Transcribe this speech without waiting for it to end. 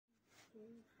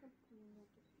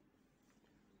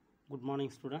Good morning,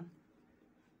 student.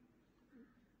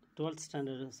 12th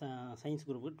standard science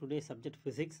group. Today's subject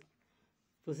physics.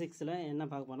 Physics-ல என்ன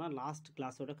பார்க்க போனா last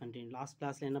கிளாஸோட கண்டினியூ. லாஸ்ட்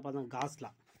கிளாஸில் என்ன பார்த்தோம்? Cos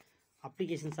law,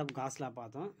 applications of cos லா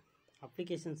பார்த்தோம்.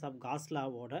 Applications of cos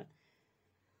லாவோட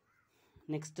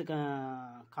next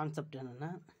concept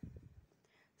என்னென்னா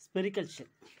spherical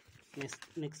shell.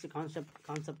 Next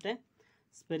concept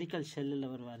spherical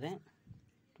ஷெல்லில் வருவார்.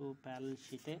 2 parallel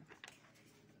ஷீட்டு.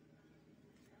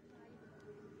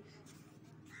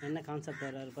 என்ன கான்செப்ட்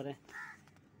வர்றாரு பாரு.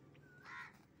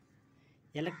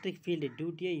 Electric field due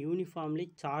to a uniformly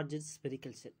georgette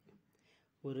spherical shell.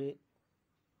 ஒரு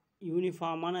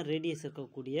யூனிஃபார்மான ரேடியஸ்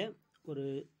இருக்கக்கூடிய ஒரு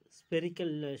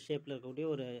ஸ்பெரிக்கல் ஷேப்பில் இருக்கக்கூடிய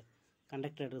ஒரு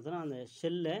கண்டக்டர் எடுத்துனா அந்த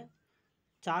ஷெல்லை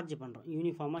சார்ஜ் பண்ணுறோம்.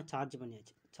 யூனிஃபார்மாக சார்ஜ்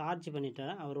பண்ணியாச்சு. சார்ஜ் பண்ணிட்டா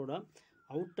அவரோட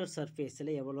அவுட்டர்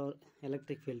சர்ஃபேஸில் எவ்வளோ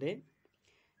எலக்ட்ரிக் ஃபீல்டு,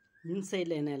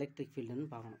 இன்சைடில் என்ன எலக்ட்ரிக்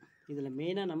ஃபீல்டுன்னு பார்க்கணும். இதில்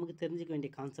மெயினாக நமக்கு தெரிஞ்சிக்க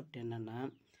வேண்டிய கான்செப்ட் என்னென்னா,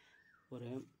 ஒரு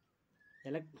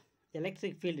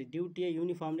electric field due to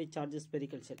uniformly charge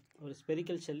spherical shell. ஒரு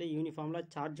ஸ்பெரிக்கல் ஷெல்லை யூனிஃபார்ம்லாக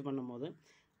சார்ஜ் பண்ணும்போது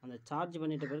அந்த சார்ஜ்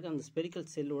பண்ணிட்ட பிறகு அந்த ஸ்பெரிக்கல்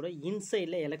ஷெல்லோட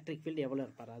இன்சைடில் எலக்ட்ரிக் ஃபீல்டு எவ்வளோ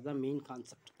இருப்பார், அதுதான் மெயின்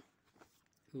கான்செப்ட்.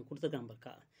 கொடுத்துருக்கான்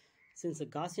பாருக்கா. சின்ஸ்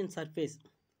காசியன் சர்ஃபேஸ்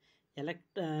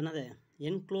என்னது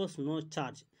என்க்ளோஸ் நோ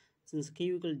சார்ஜ் சின்ஸ்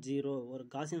கியூக்கல் 0 ஒரு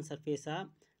காசியன் சர்ஃபேஸாக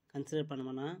கன்சிடர்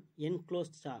பண்ணோம்னா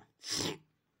என்க்ளோஸ்ட்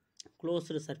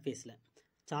க்ளோஸ்டு சர்ஃபேஸில்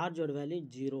சார்ஜோட வேல்யூ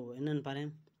 0 என்னென்னு பாரு.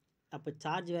 அப்போ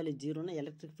charge value 0னா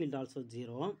electric field also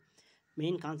 0.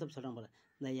 Main concept சொல்கிறேன் பாரு.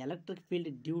 இந்த electric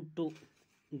field due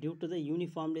to the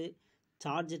uniformly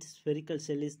georgette spherical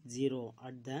shell is 0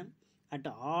 at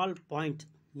all point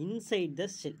inside the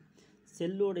shell.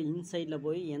 செல்லோட இன்சைடில்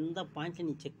போய் எந்த பாயிண்டில்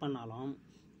நீ செக் பண்ணாலும்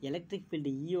எலக்ட்ரிக்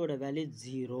ஃபீல்டு ஈயோட வேல்யூ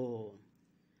 0.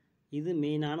 இது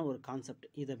மெயினான ஒரு கான்செப்ட்.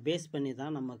 இதை பேஸ் பண்ணி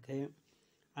தான் நமக்கு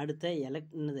அடுத்த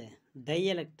டை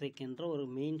எலக்ட்ரிக் என்ற ஒரு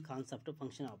மெயின் கான்செப்ட்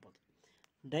ஃபங்க்ஷன் ஆக போகுது.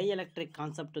 டை எலக்ட்ரிக்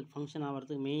கான்செப்ட் ஃபங்க்ஷன்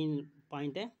ஆகிறதுக்கு மெயின்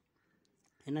பாயிண்ட்டு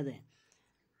என்னது?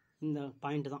 இந்த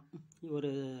பாயிண்ட் தான். ஒரு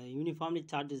uniformly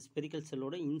charge spherical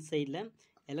செல்லோட இன்சைடில்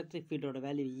electric ஃபீல்டோட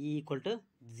value equal to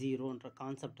 0ன்ற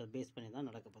கான்செப்டை பேஸ் பண்ணி தான்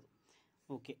நடக்க போகுது.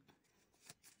 ஓகே,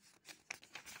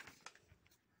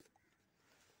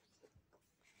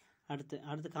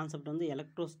 அடுத்த கான்செப்ட் வந்து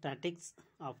electrostatics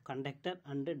of conductor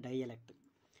and tie electric.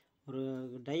 ஒரு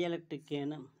டை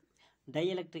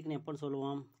எலக்ட்ரிக்னு எப்போன்னு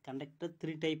சொல்லுவோம்? கண்டக்டர்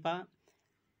 3 டைப்பாக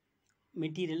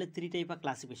மெட்டீரியலில் 3 டைப்பாக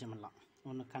கிளாஸிஃபிகேஷன் பண்ணலாம்.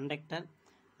 ஒன்று கண்டக்டர்,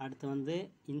 அடுத்து வந்து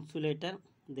இன்சுலேட்டர்,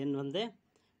 தென் வந்து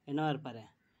என்னவாக இருப்பார்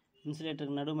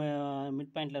இன்சுலேட்டருக்கு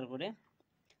மிட் பாயிண்டில் இருக்கக்கூடிய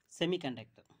செமி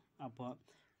கண்டக்டர். அப்போது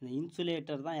இந்த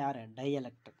இன்சுலேட்டர் தான் யார்? டை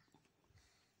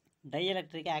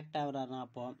எலக்ட்ரிக் ஆக்ட் ஆகிறாருன்னா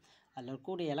அப்போது அதில்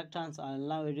இருக்கக்கூடிய எலக்ட்ரான்ஸ்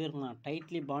எல்லாம் வெளியே இருக்கணும்.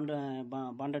 Tightly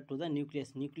bonded to the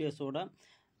நியூக்ளியஸோட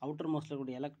outer மோஸ்ட்டில்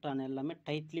இருக்கக்கூடிய எலக்ட்ரான் எல்லாமே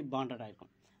டைட்லி பாண்டட்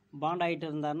ஆகிருக்கும். பாண்ட் ஆகிட்டு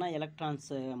இருந்தாருன்னா எலக்ட்ரான்ஸ்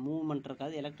மூவ்மெண்ட்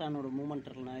இருக்காது. எலக்ட்ரானோட மூவ்மெண்ட்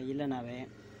இல்லைனாவே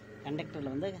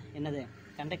கண்டக்டரில் வந்து என்னது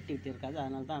கண்டக்டிவிட்டி இருக்காது.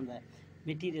 அதனால தான் அந்த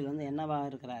மெட்டீரியல் வந்து என்னவாக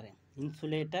இருக்கிறாரு?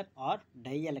 Insulator or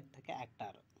die electric act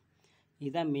ஆகும்.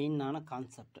 இதுதான் மெயினான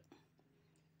கான்செப்ட்.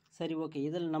 சரி, ஓகே.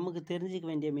 இதில் நமக்கு தெரிஞ்சிக்க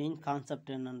வேண்டிய மெயின்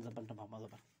கான்செப்ட் என்னன்னு பண்ணுறோம்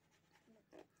முதல்ல.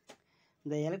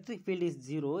 இந்த electric field is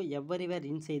 0 எவரிவேர்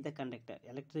inside the conductor.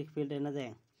 Electric field என்னது?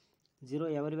 0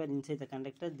 everywhere inside the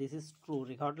conductor. This is true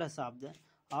regardless of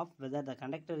whether the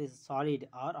conductor is solid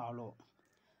or hollow.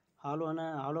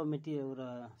 hollow material ஒரு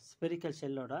ஸ்பெரிக்கல்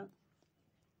ஷெல்லோட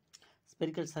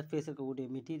ஸ்பெரிக்கல் சர்ஃபேஸ் இருக்கக்கூடிய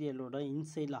மெட்டீரியலோட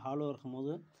இன்சைடில் hollow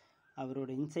இருக்கும்போது அவரோட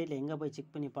இன்சைடில் எங்கே போய்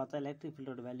செக் பண்ணி பார்த்தா electric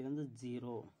ஃபீல்டோட value வந்து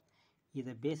 0.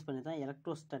 இதை பேஸ் பண்ணி தான்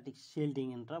எலக்ட்ரோஸ்டாட்டிக்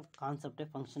ஷீல்டிங்ன்ற கான்செப்டே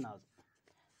ஃபங்க்ஷன் ஆகுது.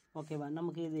 ஓகேவா?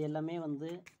 நமக்கு இது எல்லாமே வந்து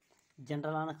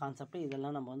ஜென்ரலான கான்செப்ட்.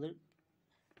 இதெல்லாம் நம்ம வந்து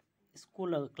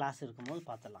ஸ்கூலில் கிளாஸ் இருக்கும்போது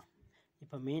பார்த்துடலாம்.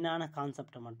 இப்போ மெயினான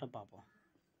கான்செப்டை மட்டும் பார்ப்போம்.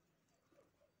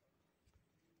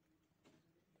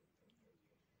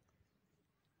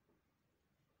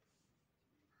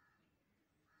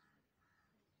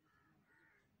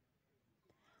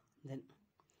 Then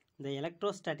the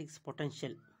electrostatics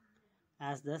potential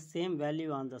has the same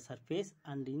value on the surface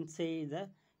and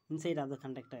inside of the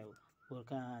conductor. ஒரு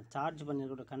சார்ஜ்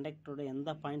பண்ணியிருக்கிற கண்டக்டரோட எந்த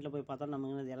பாயிண்டில் போய் பார்த்தாலும்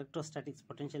நமக்கு எலக்ட்ரோஸ்டாட்டிக்ஸ்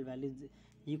பொட்டன்ஷியல் வேல்யூ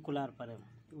ஈக்குவலாக இருப்பார்.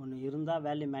 ஒன்று இருந்தால்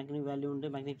வேல்யூ மேக்னெட்டிக் வேல்யூ உண்டு,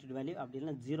 மேக்னெட்டிக் வேல்யூ அப்படி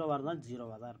இல்லை 0வாக இருந்தால்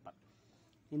 0வாக தான் இருப்பார்.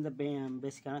 இந்த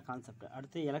பேசிக்கான கான்செப்ட்.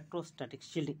 அடுத்து எலக்ட்ரோஸ்டாட்டிக்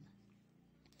ஷீல்டிங்.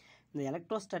 இந்த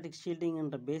எலக்ட்ரோஸ்டாட்டிக்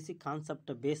ஷீல்டிங்ன்ற பேசிக்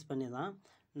கான்செப்டை பேஸ் பண்ணி தான்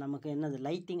நமக்கு என்னது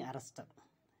லைட்டிங் அரெஸ்டர்.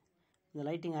 இந்த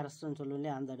லைட்டிங் அரெஸ்டர்னு சொல்லுவோம்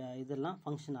இல்லையா, அந்த இதெல்லாம்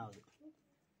ஃபங்க்ஷன் ஆகுது.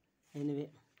 எனிவே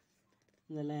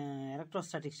இதில்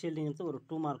எலக்ட்ரோஸ்டாட்டிக் ஷீல்டிங்கிறது ஒரு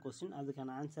 2 மார்க் கொஸ்டின்.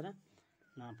 அதுக்கான ஆன்சரை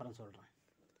நான் அப்புறம் சொல்கிறேன்.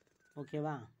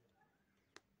 ஓகேவா?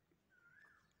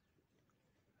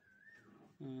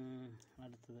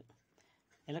 அடுத்தது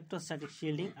எலக்ட்ரோஸ்டாட்டிக்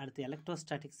ஷீல்டிங், அடுத்து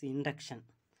எலக்ட்ரோஸ்டாட்டிக்ஸ் இண்டக்ஷன்.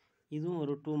 இதுவும்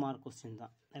ஒரு 2 மார்க் கொஸ்டின்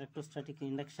தான். Electrostatic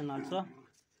induction also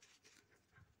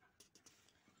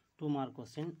 2 mark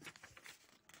question.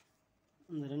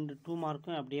 இந்த 2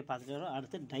 மார்க்கும் அப்படியே பார்த்துட்டு வரோம்.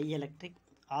 அடுத்து டைஎலக்ட்ரிக்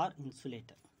ஆர்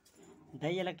இன்சுலேட்டர்.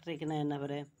 டைஎலக்ட்ரிக்னா என்ன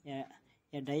பேர்?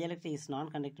 டைஎலக்ட்ரிக் இஸ்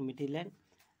நான் conducting material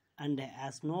and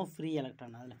has no free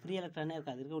electron. அதில் ஃப்ரீ எலக்ட்ரானே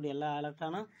இருக்காது. இருக்கக்கூடிய எல்லா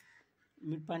எலக்ட்ரானும்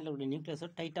மிட் பாயிண்டில் கூடிய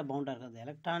நியூக்ளியஸோட டைட்டாக பவுண்டாக இருக்காது.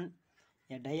 Electron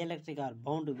dielectric R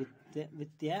pound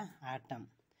with a atom.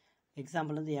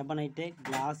 Example வந்து எபனைட்டு,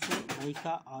 class,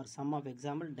 mica R some of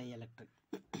example dielectric.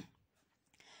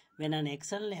 when an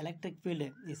external electric field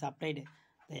is applied,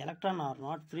 the electron are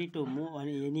not free to move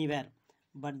anywhere,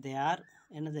 but they are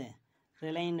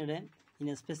relying in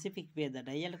a specific way. The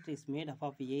dielectric is made up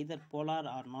of either polar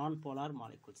or non-polar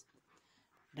molecules.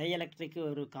 Dielectric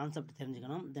ஒரு concept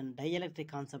தெரிஞ்சுக்கணும். தென்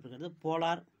dielectric concept இருக்கிறது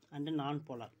polar and நான்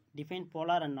polar. Define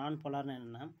polar and நான் போலார்னு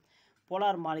என்னென்னா,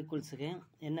 polar மாலிகூல்ஸுக்கு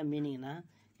என்ன மீனிங்னா,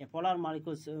 a polar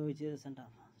molecules which is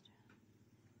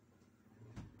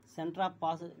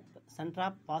center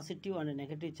of positive and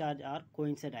negative charge are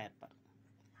coincide ஆயிருப்பார்.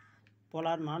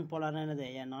 polar non-polar என்னது?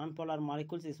 a non-polar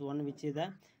molecules is one which is the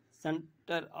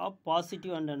center of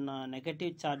positive and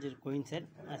negative charge coincide.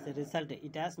 As a result,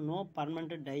 it has no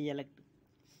permanent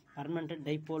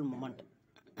dipole moment.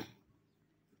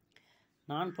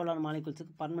 non-polar molecules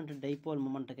permanent dipole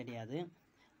moment கிடையாது.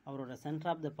 அவரோட centre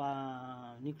of the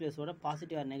நியூக்ளியஸோட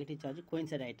positive or negative charge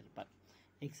coincide ஆகிட்டு இருப்பார்.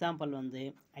 Example வந்து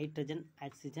hydrogen,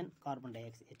 oxygen, carbon di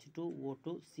oxide,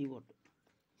 H2O2, CO2.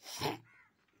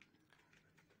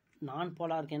 நான்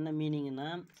போலாருக்கு என்ன மீனிங்னா,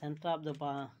 centre of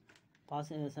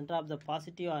the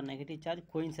positive or negative charge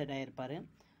coincide ஆகிருப்பார்.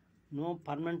 No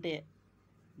permanent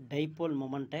dipole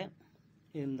moment.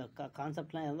 இந்த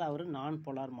கான்செப்ட்லாம் இருந்தால் அவர் நான்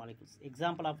போலார் மாலிகுல்ஸ்.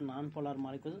 எக்ஸாம்பிள் ஆஃப் நான் polar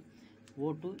molecules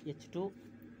O2, H2,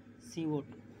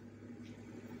 CO2.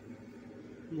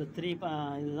 இந்த 3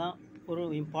 இதுதான் ஒரு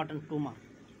இம்பார்ட்டன்ட் 2 மார்க்.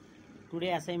 டுடே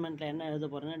அசைன்மெண்ட்டில் என்ன எழுத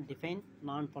போகிறேன்னா, டிஃபைன்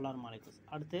நான் போலார் மாலிகுல்ஸ்.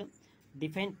 அடுத்து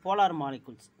define polar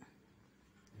molecules.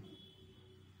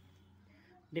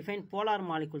 Define polar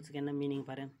மாலிகுல்ஸுக்கு என்ன மீனிங்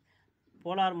பாரு.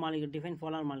 போலார் மாலிகுல் டிஃபைன்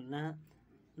போலார் மாலிகுல்னா,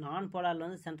 நான் போலாரில்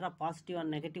வந்து centre of positive or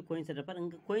negative coincide இருப்பார்.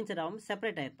 இங்கே கோயின்சைட் ஆகாமல்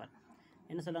செப்பரேட் ஆகிருப்பார்.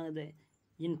 என்ன சொல்லுவாங்க இது?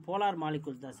 In polar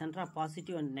molecules, the center of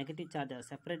positive and negative charge are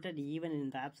separated even in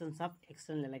the absence of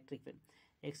external electric field.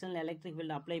 External electric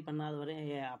field apply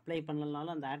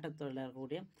பண்ணலனாலும் அந்த ஆட்டத்தில்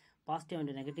இருக்கக்கூடிய positive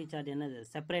and negative charge என்னது?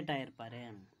 செப்பரேட் ஆகிருப்பார்.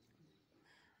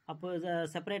 அப்போ இது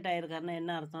செப்பரேட் ஆகிருக்காருன்னா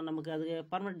என்ன அர்த்தம்? நமக்கு அதுக்கு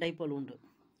பர்மனெண்ட் டைபோல் உண்டு.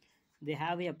 they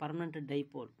have a permanent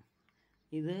dipole.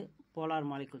 இது polar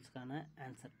மாலிகுல்ஸுக்கான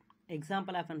answer.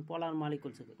 Example of and polar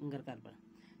மாலிகுல்ஸுக்கு இங்கே இருக்கார் பாரு.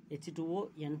 H2O,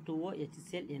 N2O,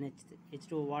 HCl, NH.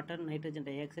 H2O water, nitrogen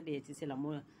dioxide, HCl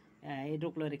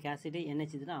hydrochloric acid,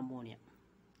 NH இதுனா அம்மோனியா.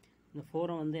 இந்த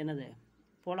 4 வந்து என்னது?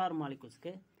 Polar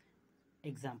மாலிகுல்ஸ்க்கு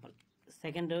example.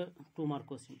 Second 2 mark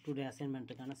question, today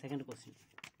அசைன்மெண்ட்டுக்கான second question.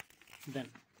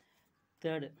 தென்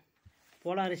third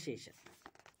polarisation.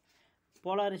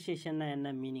 போலாரைசேஷன்னா என்ன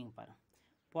meaning பாரு.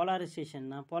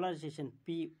 போலாரைசேஷன்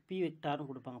பி வெக்டார்னு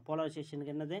கொடுப்பாங்க.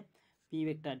 போலாரைசேஷனுக்கு என்னது? P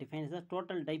vector defines the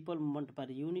total dipole moment per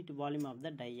unit volume of the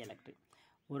dielectric.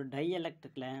 ஒரு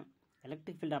டைஎலக்ட்ரிக்கில்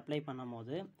electric field apply பண்ணும்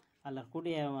போது அதில்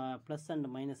கூடிய ப்ளஸ் அண்ட்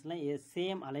மைனஸில்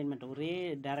சேம் அலைன்மெண்ட் ஒரே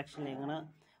டைரக்ஷனில் எங்கன்னா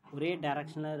ஒரே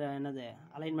டைரக்ஷனில் என்னது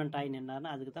அலைன்மெண்ட் ஆகி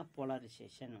நின்னார்னா அதுக்கு தான்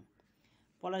போலாரைசேஷன்.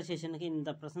 போலாரைசேஷனுக்கு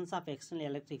இந்த presence of external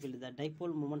electric field the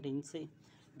dipole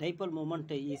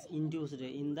moment is induced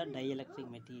in the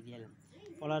dielectric material.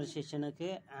 போலாரைசேஷனுக்கு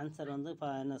answer வந்து இப்போ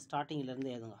என்ன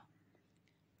ஸ்டார்டிங்கிலேருந்து எழுதுங்க.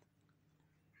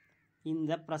 In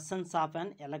the presence of an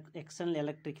external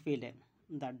electric field,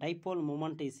 the dipole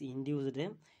moment is induced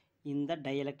in the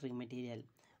dielectric material.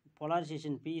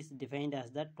 Polarization P is defined as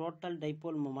the total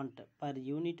dipole moment per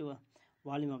unit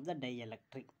volume of the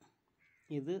dielectric.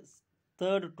 இது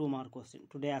third 2 mark question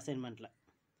today assignmentல.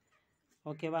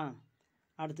 ஓகேவா?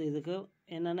 அடுத்து இதுக்கு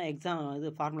என்னென்னா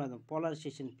இது formula தான்.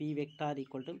 Polarisation P vector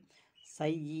equal to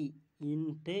psi E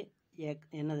into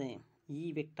என்னது E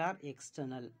vector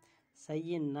external.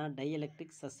 சைன்னா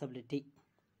dielectric susceptibility.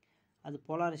 அது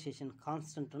polarisation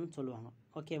கான்ஸ்டன்ட்னு சொல்லுவாங்க.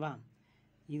 ஓகேவா?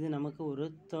 இது நமக்கு ஒரு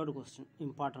தேர்ட் கொஸ்டின்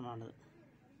இம்பார்ட்டன்ட் ஆனது.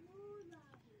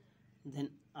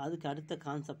 தென் அதுக்கு அடுத்த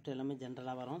கான்செப்ட் எல்லாமே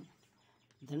ஜென்ரலாக வரும்.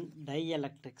 தென்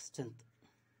dielectric strength.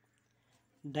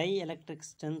 Dielectric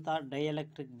strength R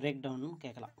dielectric break டவுன்னு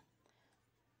கேட்கலாம்.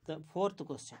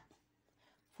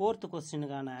 ஃபோர்த்து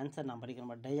கொஸ்டினுக்கான ஆன்சர் நான்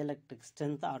படிக்கிறேன். Dielectric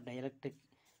strength R dielectric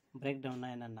break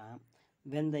டவுன்னா என்னென்னா,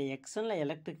 when the external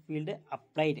electric field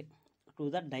applied to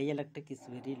the dielectric is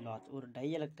very large. ஒரு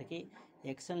டைஎலக்ட்ரிக்கு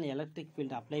எக்ஸ்டர்னல் எலக்ட்ரிக்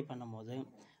ஃபீல்டு அப்ளை பண்ணும் போது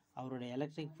அவருடைய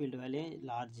electric field value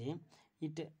large.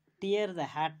 It dear த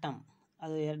ஆட்டம்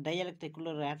அது டைஎலக்ட்ரிக்குள்ள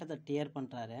ஒரு ஆட்டத்தை டியர்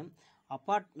பண்ணுறாரு.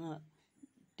 Apart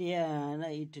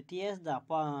it tears the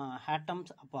atoms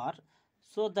apart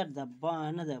so that the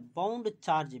bound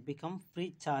charge become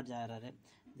free charge ஆகிறாரு.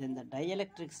 then the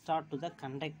dielectric start to the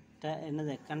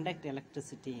conduct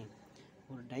electricity.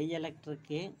 ஒரு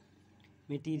டைஎலக்ட்ரிக்கு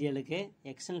மெட்டீரியலுக்கு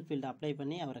external field apply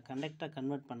பண்ணி அவரை கண்டக்டரை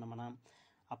convert பண்ணோம்னா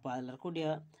அப்போ அதில் இருக்கக்கூடிய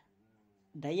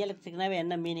டைஎலக்ட்ரிக்னாவே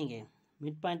என்ன மீனிங்கு,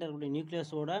 மிட் பாயிண்ட் இருக்கக்கூடிய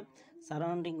நியூக்ளியஸோட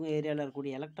சரௌண்டிங் ஏரியாவில்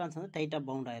இருக்கக்கூடிய எலக்ட்ரான்ஸ் வந்து டைட்டாக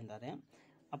பவுண்ட் ஆகிருந்தார்.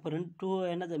 அப்போ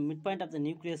மிட் பாயிண்ட் ஆஃப் த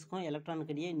நியூக்ளியஸ்க்கும்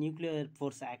எலக்ட்ரானுக்கு இடையே நியூக்ளியர்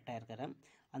ஃபோர்ஸ் ஆக்ட் ஆகிருக்காரு.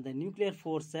 அந்த நியூக்ளியர்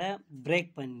ஃபோர்ஸை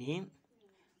பிரேக் பண்ணி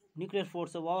நியூக்ளியர்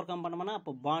ஃபோர்ஸை ஓவர் கம் பண்ணோம்னா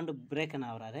அப்போ பாண்டு பிரேக்கன்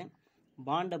ஆகிறாரு.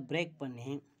 பாண்டை பிரேக் பண்ணி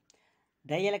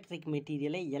டைஎலக்ட்ரிக்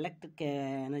மெட்டீரியலை எலக்ட்ரிக்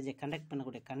எனர்ஜியை கண்டக்ட்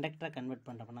பண்ணக்கூடிய கண்டக்டரை கன்வெர்ட்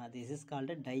பண்ணுறோம்னா this is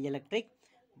called dielectric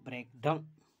break down.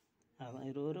 அதுதான்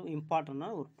இது ஒரு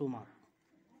இம்பார்ட்டண்டான ஒரு 2 மார்க்.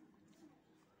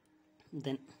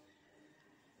 தென்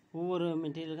ஒவ்வொரு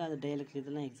மெட்டீரியலுக்கும் அது டைஎலக்ட்ரிக்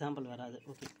இதெல்லாம் எக்ஸாம்பிள் வராது.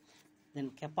 Okay,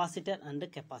 then capacitor and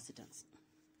capacitance.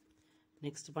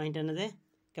 Next point என்னது,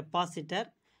 கெப்பாசிட்டர்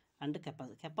அண்டு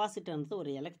கெப்பாசிட்டர்ன்றது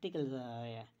ஒரு எலக்ட்ரிக்கல்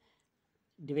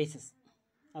டிவைசஸ்.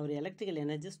 அவர் எலக்ட்ரிக்கல்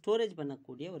எனர்ஜி ஸ்டோரேஜ்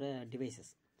பண்ணக்கூடிய ஒரு devices.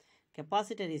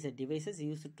 Capacitor is a devices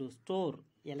used to store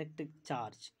electric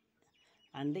charge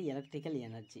and electrical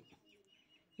energy.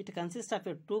 It consist of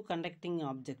a two conducting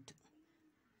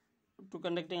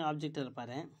object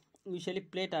இருப்பார். usually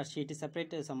plate or sheet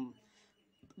separate some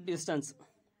distance.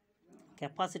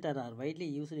 Capacitor are widely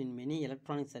used in many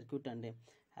electronic circuit and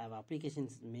have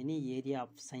applications in many area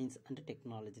of science and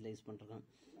technology. Use பண்ணுறோம்.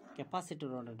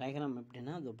 கெப்பாசிட்டரோட diagram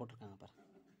எப்படின்னா அது போட்டிருக்காங்க பாரு,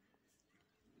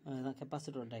 அதுதான்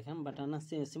கெப்பாசிட்டரோட diagram. But ஆனால்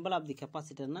symbol of the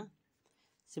கெப்பாசிட்டர்னா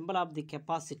symbol of the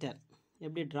capacitor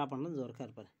எப்படி draw பண்ணுறது ஒர்க்காக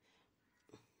இருப்பார்.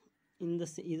 இந்த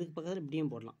இதுக்கு பக்கத்தில்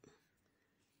இப்படியும் போடலாம்.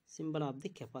 சிம்பிள் ஆஃப்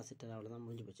தி கெப்பாசிட்டர் அவ்வளோதான்,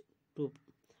 முடிஞ்சு போச்சு. 2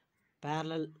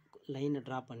 பேரலல் லைனை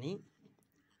ட்ரா பண்ணி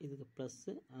இதுக்கு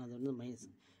ப்ளஸ்ஸு அது வந்து மைனஸ்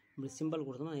இப்படி சிம்பிள்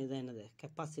கொடுத்தோம்னா இதுதான் என்னது,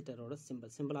 கெப்பாசிட்டரோட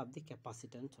சிம்பிள் ஆஃப் தி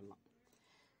கெப்பாசிட்டர்னு சொல்லலாம்.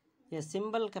 A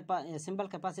simple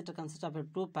capacitor consists of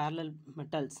 2 parallel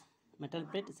metal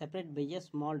plate separate by a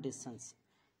small distance.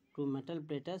 2 metal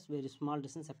plates very small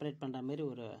distance separate பண்ணுற மாதிரி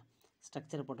ஒரு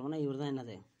ஸ்ட்ரக்சரை போட்டோம்னா இவர் தான்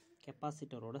என்னது,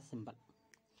 கெப்பாசிட்டரோட சிம்பிள்.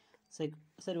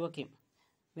 சரி okay.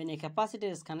 when a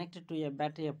capacitor is connected to a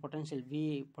battery, a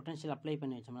potential apply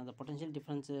பண்ணி வச்சோம்னா the potential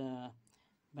difference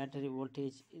battery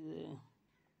voltage இது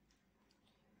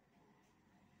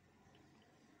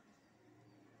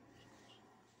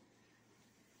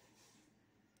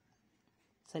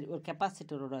சரி ஒரு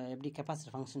கெப்பாசிட்டரோட எப்படி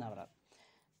கெப்பாசிட்டர் ஃபங்க்ஷன் ஆகிறார்.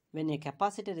 when a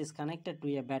capacitor is connected to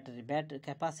a battery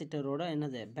கெப்பாசிட்டரோட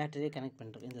என்னது பேட்டரியை கனெக்ட்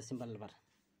பண்ணுறது. இந்த சிம்பிள் வர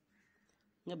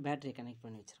இங்கே பேட்டரியை கனெக்ட்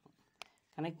பண்ணி வச்சுருக்கோம்.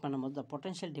 கனெக்ட் பண்ணும்போது the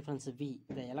potential difference V,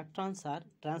 the electrons are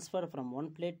transferred from one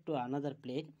plate to another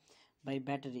plate by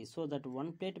battery so that one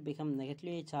plate becomes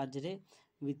negatively charged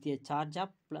with a charge of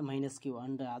minus Q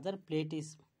and the other plate is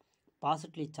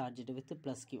positively charged with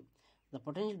plus Q. The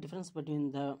potential difference between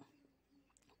the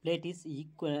plate is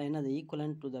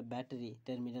equivalent to the battery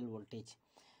terminal voltage.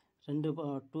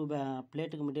 Two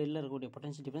பிளேட்டுக்கு middle இருக்கக்கூடிய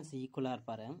potential difference ஈக்குவலாக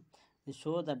இருப்பார்.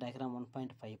 Show the diagram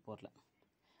 1.54.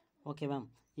 ஓகேவா.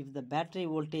 If the battery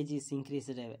voltage is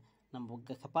increased, நம்ம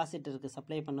கெப்பாசிட்டருக்கு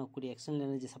supply பண்ணக்கூடிய external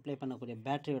energy supply பண்ணக்கூடிய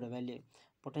பேட்டரியோட value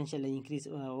பொட்டன்ஷியலில்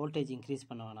voltage increase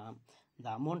பண்ணுவானா the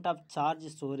amount of charge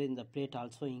store இந்த பிளேட்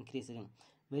ஆல்சோ இன்க்ரீஸ்.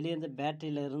 வெளியேருந்து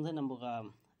பேட்டரியிலேருந்து நம்ம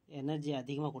எனர்ஜி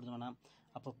அதிகமாக கொடுத்தோம்னா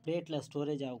அப்போ பிளேட்டில்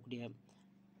ஸ்டோரேஜ் ஆகக்கூடிய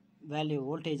வேல்யூ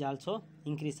வோல்டேஜ் ஆல்சோ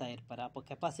இன்க்ரீஸ் ஆகிருப்பார். அப்போ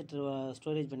கெப்பாசிட்டர்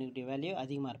ஸ்டோரேஜ் பண்ணிக்கூடிய வேல்யூ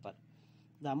அதிகமாக இருப்பார்.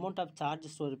 The amount of charge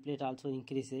store plate also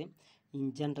increase. In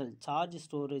general charge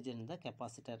storage இந்த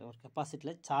கெப்பாசிட்டர், ஒரு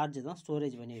கெப்பாசிட்டரில் சார்ஜ் தான்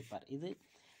ஸ்டோரேஜ் பண்ணி வைப்பார். இது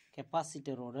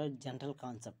கெப்பாசிட்டரோட ஜென்ரல்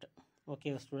கான்செப்ட்.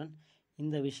 ஓகே ஸ்டூடெண்ட்,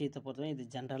 இந்த விஷயத்தை பொறுத்தவரை இது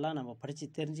ஜென்ரலாக நம்ம படித்து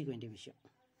தெரிஞ்சிக்க வேண்டிய விஷயம்.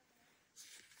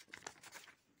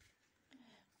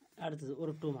 அடுத்தது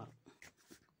ஒரு 2 mark.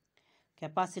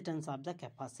 Capacitance of the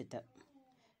capacitor.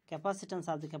 Capacitance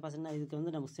of the கெப்பாசிட்டர்னா இதுக்கு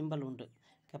வந்து நமக்கு சிம்பிள் உண்டு.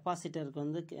 கெப்பாசிட்டருக்கு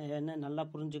வந்து என்ன நல்லா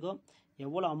புரிஞ்சுக்கோ,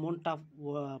 எவ்வளோ அமௌண்ட் ஆஃப்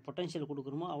பொட்டன்ஷியல்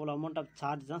கொடுக்குறோமோ அவ்வளோ அமௌண்ட் ஆஃப்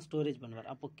சார்ஜ் தான் ஸ்டோரேஜ் பண்ணுவார்.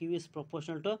 அப்போ Q is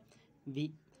proportional to V.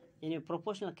 இனி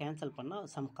ப்ரொபோஷனல் கேன்சல் பண்ணால்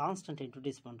சம் கான்ஸ்டன்ட்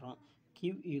இன்ட்ரடியூஸ் பண்ணுறோம்.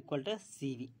 Q equal to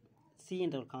CV.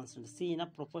 சின்ற ஒரு constant. சினா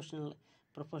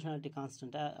proportionality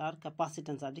constant R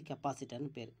capacitance of the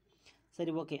கெப்பாசிட்டர்னு பேர்.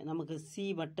 சரி ஓகே, நமக்கு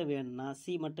C மட்டும் வேணும்னா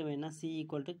C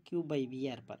ஈக்குவல் டு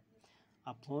Q/Vயாக இருப்பார்.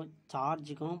 அப்போது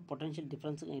சார்ஜுக்கும் பொட்டன்ஷியல்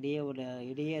டிஃப்ரென்ஸுக்கும்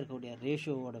இடையே இருக்கக்கூடிய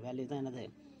ரேஷியோவோட வேல்யூ தான் என்னது,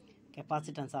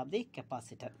 கெப்பாசிட்டன்ஸ் ஆஃப் தி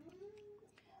கெப்பாசிட்டர்.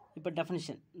 இப்போ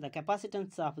definition, the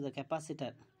capacitance of the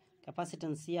capacitor,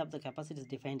 capacitance C of the capacitor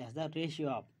is defined as the ratio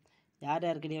of யார்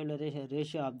யாருக்கிடையே உள்ள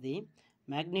ratio of the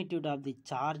magnitude of the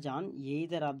charge on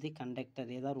either of the conductor,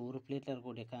 ஏதாவது ஒரு பிளேட்டில்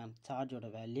இருக்கக்கூடிய சார்ஜோட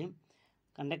value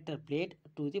conductor plate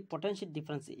to the potential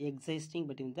difference existing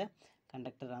between the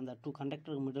conductor, அந்த two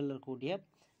கண்டக்டருக்கு middle இருக்கக்கூடிய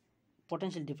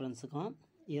potential டிஃப்ரென்ஸுக்கும்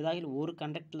ஏதாவது ஒரு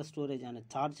கண்டக்டரில் ஸ்டோரேஜ் ஆன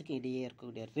சார்ஜுக்கு இடையே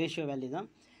இருக்கக்கூடிய ரேஷியோ வேல்யூ தான்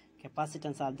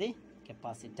கெப்பாசிட்டன்ஸ் ஆஃப் தி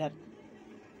கெப்பாசிட்டர்.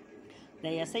 இந்த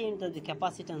SI unit of the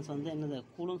capacitance வந்து என்னது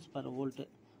coulombs per volt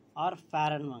R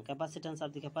ஃபேரட்வாங்க. Capacitance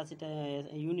of the capacitor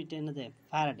unit என்னது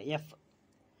ஃபேரட் எஃப்.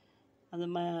 அந்த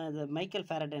மைக்கேல்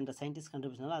ஃபேரட் என்ற சயின்டிஸ்ட்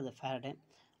கண்டுபிடிச்சனால அது ஃபேரடு.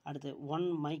 அடுத்து 1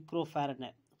 மைக்ரோ ஃபேரட்னு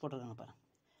போட்டிருக்காங்க பாரு.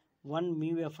 1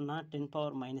 மியூஎஃப்னா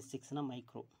 10⁻⁻6னா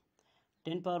மைக்ரோ,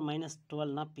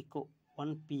 10⁻⁻12னா பிக்கோ,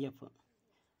 1 பிஎஃப்.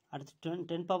 அடுத்து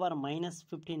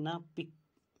 10⁻⁻15னா பிக்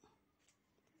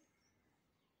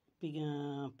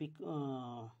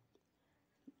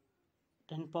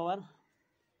 10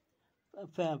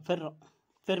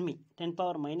 ஃபெர்மி,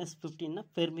 10⁻⁻15னா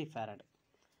ஃபெர்மி ஃபேரட்.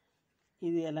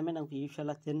 இது எல்லாமே நமக்கு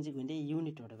யூஸ்வலாக தெரிஞ்சுக்க வேண்டிய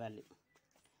யூனிட்டோட வேல்யூ.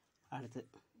 அடுத்து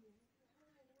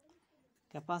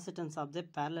capacitance of the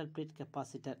parallel plate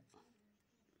capacitor.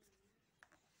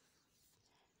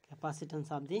 Capacitance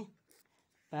of the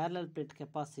parallel plate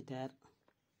capacitor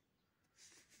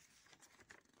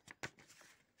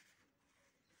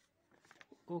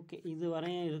okay. இது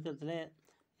வரையும் இருக்கிறதுல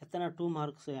எத்தனை 2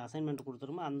 மார்க்ஸ் அசைன்மெண்ட்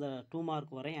கொடுத்துருமோ அந்த 2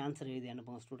 மார்க் வரையும் ஆன்சர் எழுதி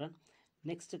அனுப்புங்க ஸ்டூடெண்ட்.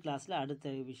 நெக்ஸ்ட் கிளாஸில் அடுத்த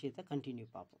விஷயத்தை கண்டினியூ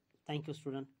பார்ப்போம். Thank you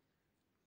student.